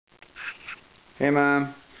Hey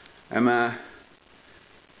Mom, I'm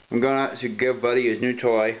going out to give Buddy his new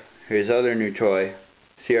toy, his other new toy,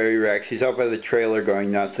 CRE Rex. He's out by the trailer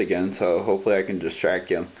going nuts again, so hopefully I can distract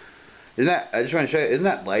him. I just want to show you, isn't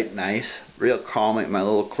that light nice? Real calming, my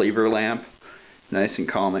little cleaver lamp. Nice and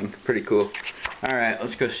calming, pretty cool. Alright,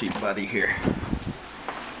 let's go see Buddy here.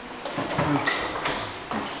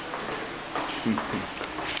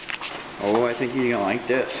 Oh, I think he's gonna like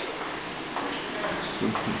this.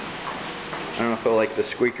 I don't know if he'll like the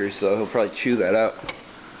squeakers, so he'll probably chew that up.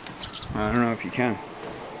 I don't know if you can.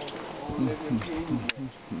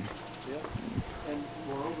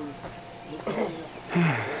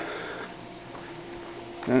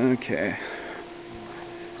 Okay.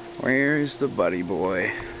 Where's the Buddy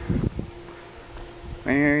boy?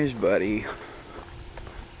 Where's Buddy?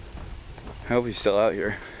 I hope he's still out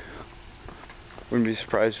here. Wouldn't be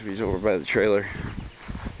surprised if he's over by the trailer.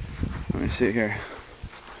 Let me see here.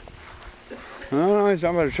 Oh, he's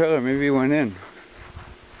down by the trailer. Maybe he went in.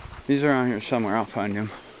 He's around here somewhere. I'll find him.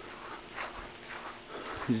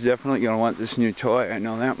 He's definitely going to want this new toy. I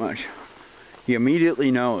know that much. He immediately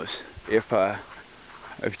knows if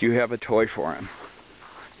you have a toy for him.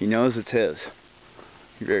 He knows it's his.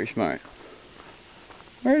 He's very smart.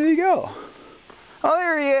 Where did he go? Oh,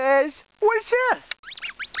 there he is. What's this?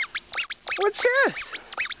 What's this?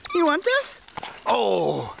 You want this?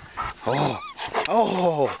 Oh. Oh.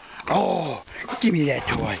 Oh. Oh. Give me that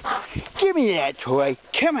toy. Give me that toy.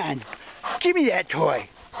 Come on. Give me that toy.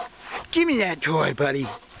 Give me that toy, buddy.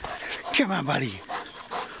 Come on, buddy.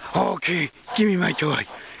 Okay. Give me my toy.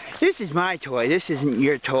 This is my toy. This isn't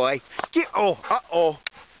your toy. Oh. Uh-oh.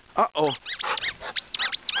 Uh-oh.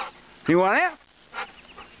 You want it?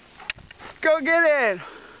 Go get it.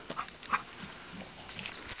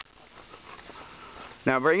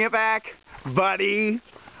 Now bring it back. Buddy.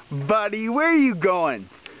 Buddy, where are you going?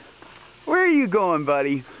 Where are you going,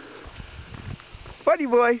 buddy? Buddy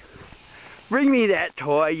boy, bring me that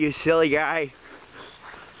toy, you silly guy.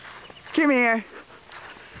 Come here.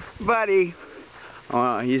 Buddy.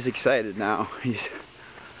 Oh, he's excited now.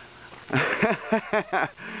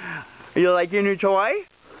 You like your new toy?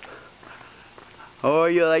 Oh,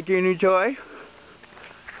 you like your new toy?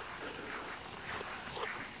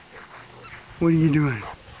 What are you doing?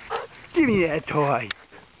 Give me that toy.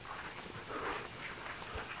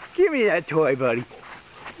 Give me that toy, buddy.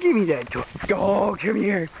 Give me that toy. Oh, come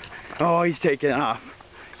here. Oh, he's taking off.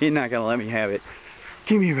 He's not going to let me have it.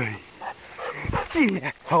 Give me, buddy. Give me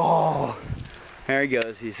that. Oh. There he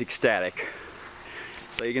goes. He's ecstatic.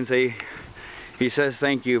 So you can see, he says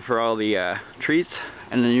thank you for all the treats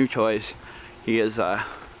and the new toys. He is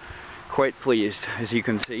quite pleased. As you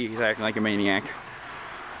can see, he's acting like a maniac.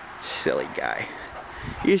 Silly guy.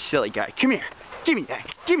 You silly guy. Come here. Give me that.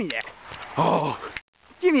 Give me that. Oh.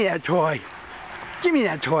 Give me that toy. Give me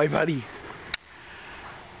that toy, buddy.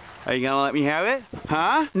 Are you gonna let me have it?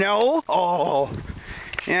 Huh? No? Oh.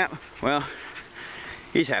 Yeah, well,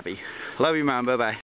 he's happy. Love you, Mom. Bye-bye.